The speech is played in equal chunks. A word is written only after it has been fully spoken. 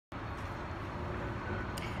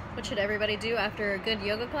What should everybody do after a good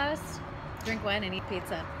yoga class? Drink wine and eat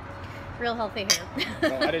pizza. Real healthy here.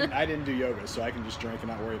 Well, I didn't do yoga, so I can just drink and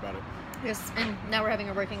not worry about it. Yes, and now we're having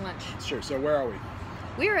a working lunch. Sure. So where are we?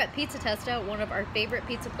 We are at Pizzeria Testa, one of our favorite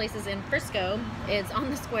pizza places in Frisco. It's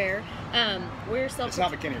on the square. It's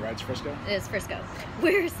not McKinney, right? It's Frisco? It is Frisco.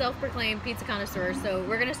 We're self-proclaimed pizza connoisseurs, so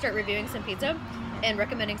we're going to start reviewing some pizza and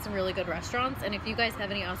recommending some really good restaurants. And if you guys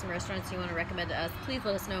have any awesome restaurants you want to recommend to us, please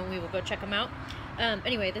let us know and we will go check them out.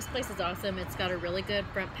 Anyway, this place is awesome. It's got a really good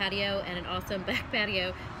front patio and an awesome back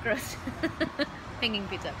patio. Gross. Hanging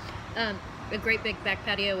pizza. A great big back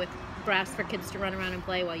patio with grass for kids to run around and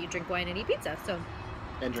play while you drink wine and eat pizza.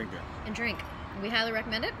 And drink beer. And drink. We highly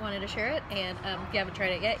recommend it. Wanted to share it. And if you haven't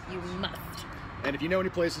tried it yet, you must. And if you know any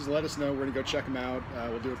places, let us know. We're going to go check them out.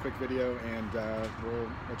 We'll do a quick video and we'll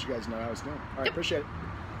let you guys know how it's doing. All right, Yep. appreciate it.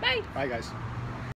 Bye. Bye, guys.